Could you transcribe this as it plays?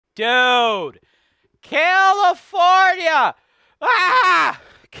Dude, California!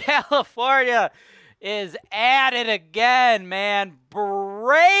 California is at it again, man.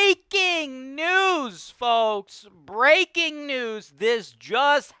 Breaking news, folks. Breaking news. This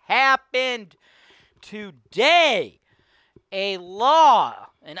just happened today. A law,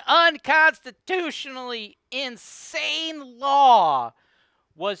 an unconstitutionally insane law,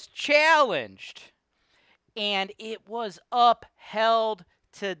 was challenged, and it was upheld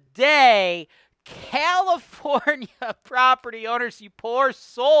today. California property owners, you poor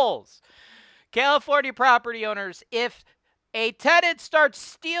souls. California property owners, if a tenant starts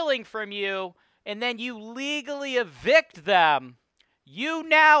stealing from you and then you legally evict them, you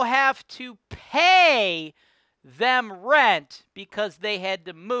now have to pay them rent because they had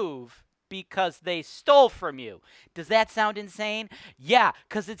to move because they stole from you. Does that sound insane? Yeah,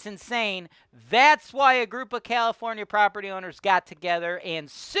 because it's insane. That's why a group of California property owners got together and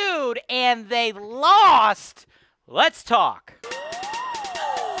sued, and they lost. Let's talk.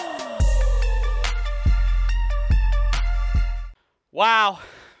 Wow.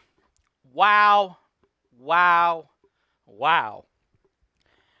 Wow. Wow. Wow.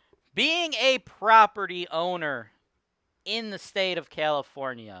 Being a property owner in the state of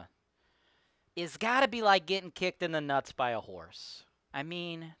California is got to be like getting kicked in the nuts by a horse. I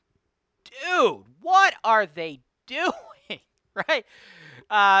mean, dude, what are they doing, right?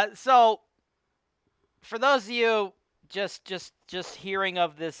 So, for those of you just hearing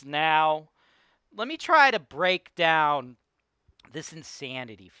of this now, let me try to break down this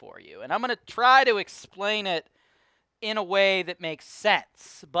insanity for you. And I'm going to try to explain it in a way that makes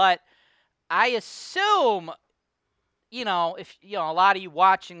sense. But I assume, if, a lot of you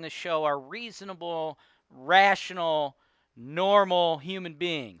watching the show are reasonable, rational, normal human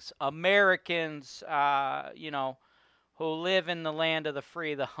beings, Americans, who live in the land of the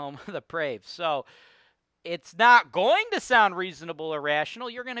free, the home of the brave. So it's not going to sound reasonable or rational.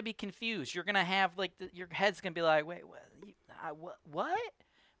 You're going to be confused. You're going to have, your head's going to be like, wait, what?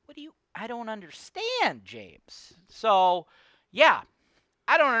 What do you, I don't understand, James. So, yeah,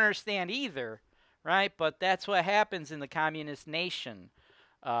 I don't understand either, right? But that's what happens in the communist nation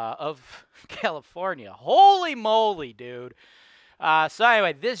of California. Holy moly, dude. So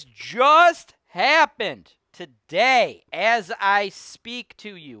anyway, this just happened today as I speak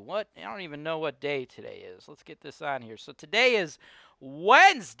to you. I don't even know what day today is. Let's get this on here. So today is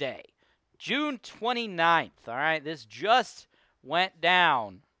Wednesday, June 29th, all right? This just went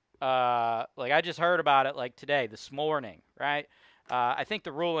down. I just heard about it today, this morning, right? I think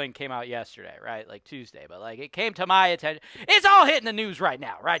the ruling came out yesterday, right? Tuesday, but it came to my attention. It's all hitting the news right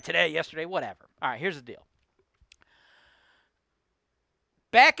now, right? Today, yesterday, whatever. All right, here's the deal.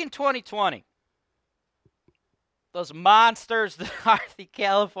 Back in 2020, those monsters that are the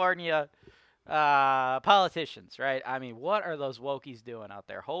California politicians, right? I mean, what are those wokies doing out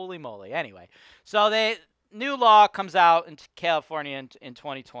there? Holy moly. Anyway, so new law comes out in California in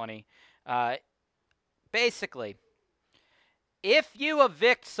 2020. Basically, if you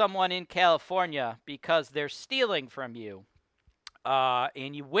evict someone in California because they're stealing from you,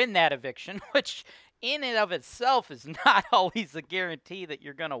 and you win that eviction, which in and of itself is not always a guarantee that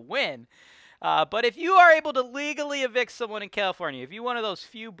you're going to win, but if you are able to legally evict someone in California, if you're one of those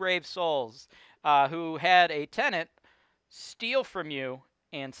few brave souls who had a tenant steal from you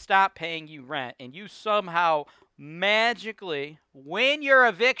and stop paying you rent, and you somehow magically win your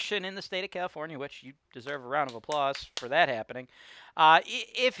eviction in the state of California, which you deserve a round of applause for that happening,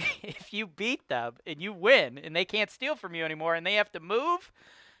 if you beat them and you win and they can't steal from you anymore and they have to move,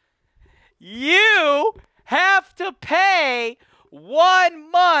 you have to pay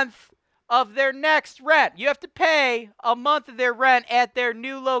 1 month of their next rent. You have to pay a month of their rent at their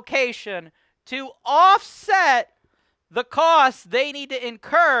new location to offset the costs they need to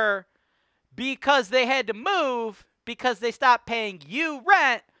incur because they had to move because they stopped paying you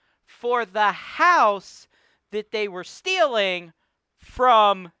rent for the house that they were stealing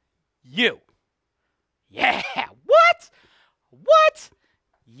from you. Yeah. What?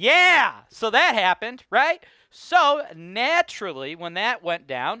 Yeah. So that happened, right? So naturally, when that went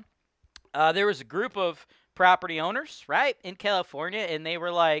down, there was a group of property owners, right, in California, and they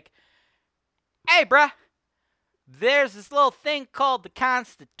were like, hey, bruh, there's this little thing called the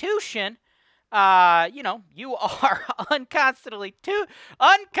Constitution. You are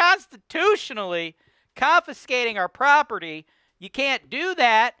unconstitutionally confiscating our property. You can't do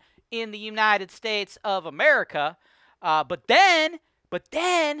that in the United States of America. But then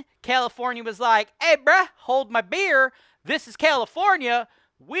California was like, hey, bruh, hold my beer. This is California.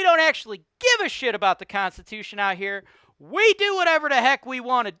 We don't actually give a shit about the Constitution out here. We do whatever the heck we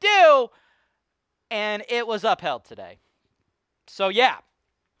want to do, and it was upheld today. So, yeah,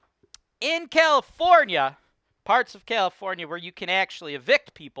 in California, parts of California where you can actually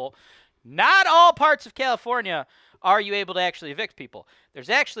evict people, not all parts of California are you able to actually evict people. There's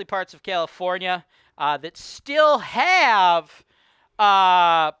actually parts of California that still have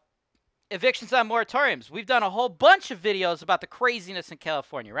evictions on moratoriums. We've done a whole bunch of videos about the craziness in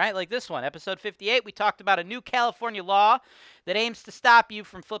California, right? Like this one, episode 58, we talked about a new California law that aims to stop you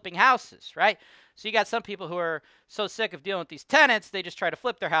from flipping houses, right? So you got some people who are so sick of dealing with these tenants, they just try to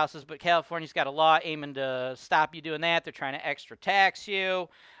flip their houses, but California's got a law aiming to stop you doing that. They're trying to extra tax you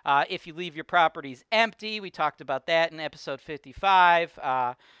if you leave your properties empty. We talked about that in episode 55.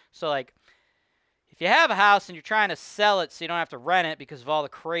 So, like, if you have a house and you're trying to sell it so you don't have to rent it because of all the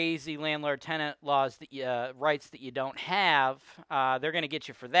crazy landlord-tenant laws, that rights that you don't have, they're going to get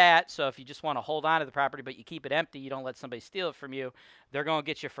you for that. So if you just want to hold on to the property but you keep it empty, you don't let somebody steal it from you, they're going to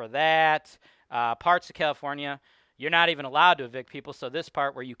get you for that. Parts of California, you're not even allowed to evict people. So this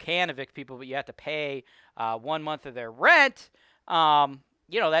part where you can evict people but you have to pay 1 month of their rent,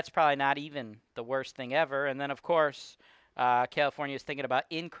 that's probably not even the worst thing ever. And then, of course, California is thinking about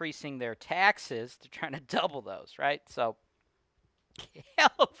increasing their taxes. They're trying to double those, right? So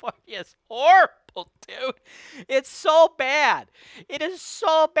California is horrible, dude. It's so bad. It is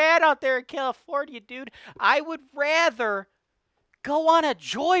so bad out there in California, dude. I would rather go on a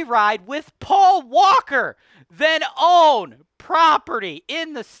joyride with Paul Walker than own property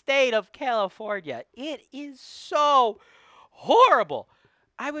in the state of California. It is so horrible.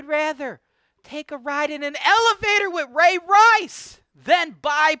 I would rather take a ride in an elevator with Ray Rice than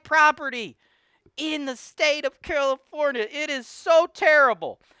buy property in the state of California. It is so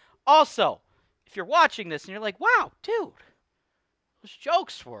terrible. Also, if you're watching this and you're like, wow, dude,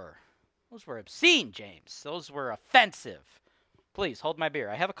 those were obscene, James. Those were offensive. Please, hold my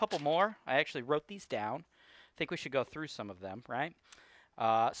beer. I have a couple more. I actually wrote these down. I think we should go through some of them, right?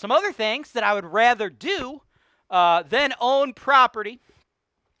 Some other things that I would rather do than own property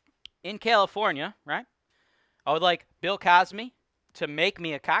in California, right? I would like Bill Cosby to make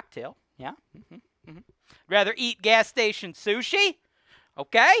me a cocktail. Yeah. Rather eat gas station sushi.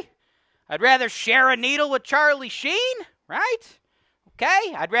 Okay. I'd rather share a needle with Charlie Sheen, right?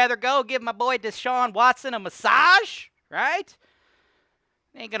 Okay. I'd rather go give my boy Deshaun Watson a massage, right?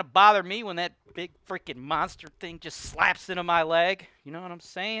 It ain't going to bother me when that big freaking monster thing just slaps into my leg. You know what I'm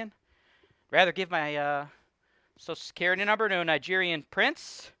saying? Rather give my Social Security number to a Nigerian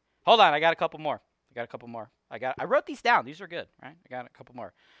prince. Hold on, I got a couple more. I wrote these down. These are good, right? I got a couple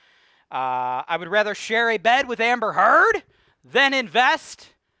more. I would rather share a bed with Amber Heard than invest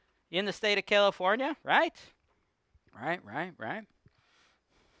in the state of California, right? Right.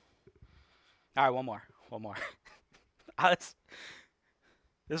 All right, one more.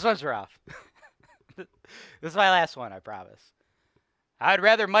 This one's rough. This is my last one, I promise. I'd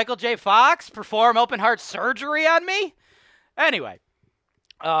rather Michael J. Fox perform open-heart surgery on me. Anyway,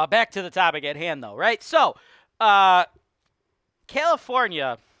 back to the topic at hand, though, right? So,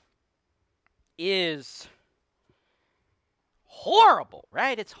 California is horrible,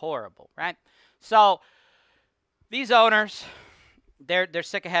 right? It's horrible, right? So, these owners, they're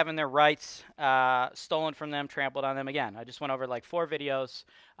sick of having their rights stolen from them, trampled on them. Again, I just went over like 4 videos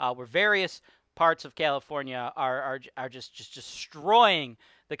where various parts of California are just destroying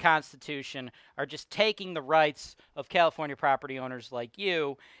the Constitution, are just taking the rights of California property owners like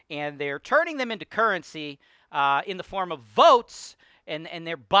you, and they're turning them into currency in the form of votes, and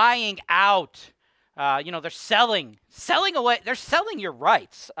they're buying out. They're selling away. They're selling your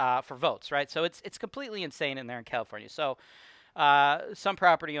rights for votes, right? So it's completely insane in there in California. So some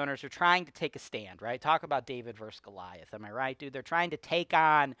property owners are trying to take a stand, right? Talk about David versus Goliath. Am I right, dude? They're trying to take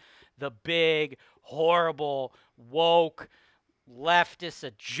on the big, horrible, woke, leftist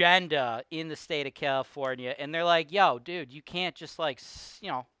agenda in the state of California. And they're like, yo, dude, you can't just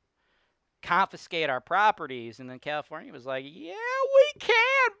confiscate our properties. And then California was like, yeah, we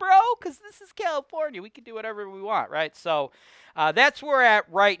can, bro, because this is California. We can do whatever we want, right? So that's where we're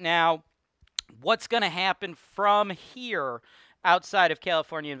at right now. What's going to happen from here outside of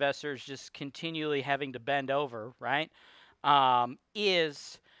California investors just continually having to bend over, right,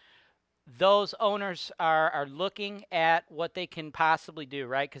 is those owners are looking at what they can possibly do,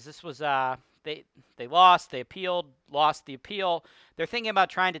 right? Because this was they lost, they appealed, lost the appeal. They're thinking about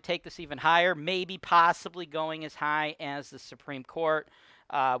trying to take this even higher, maybe possibly going as high as the Supreme Court.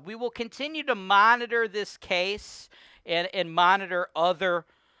 We will continue to monitor this case and monitor other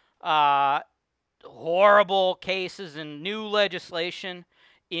horrible cases and new legislation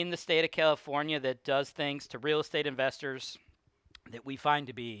in the state of California that does things to real estate investors that we find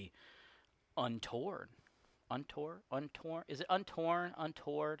to be untoward. Untorn? Is it untorn?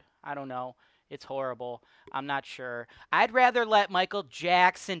 Untoward? I don't know. It's horrible. I'm not sure. I'd rather let Michael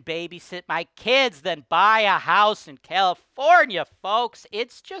Jackson babysit my kids than buy a house in California, folks.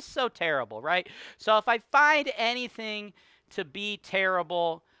 It's just so terrible, right? So if I find anything to be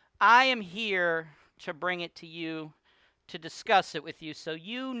terrible, I am here to bring it to you, to discuss it with you so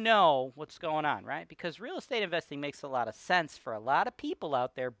you know what's going on, right? Because real estate investing makes a lot of sense for a lot of people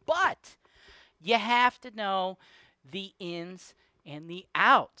out there, but you have to know the ins and the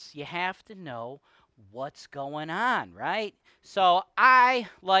outs. You have to know what's going on, right? So I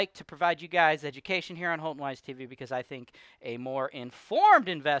like to provide you guys education here on HoltonWiseTV because I think a more informed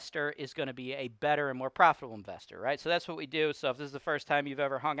investor is going to be a better and more profitable investor, right? So that's what we do. So if this is the first time you've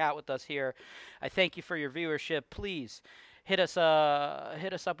ever hung out with us here, I thank you for your viewership. Please hit us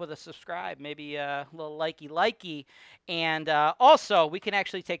up with a subscribe, maybe a little likey, and also we can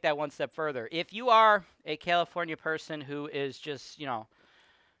actually take that one step further. If you are a California person who is just,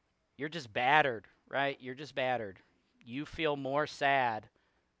 you're just battered, right? You're just battered. You feel more sad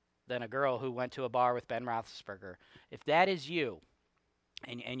than a girl who went to a bar with Ben Roethlisberger. If that is you,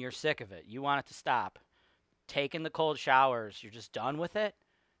 and you're sick of it, you want it to stop, taking the cold showers, you're just done with it,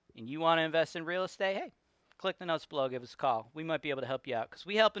 and you want to invest in real estate, hey, click the notes below, give us a call. We might be able to help you out because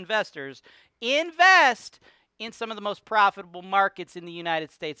we help investors invest in some of the most profitable markets in the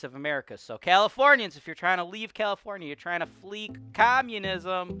United States of America. So Californians, if you're trying to leave California, you're trying to flee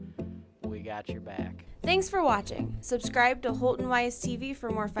communism, we got your back. Thanks for watching. Subscribe to HoltonWiseTV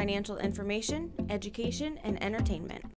for more financial information, education, and entertainment.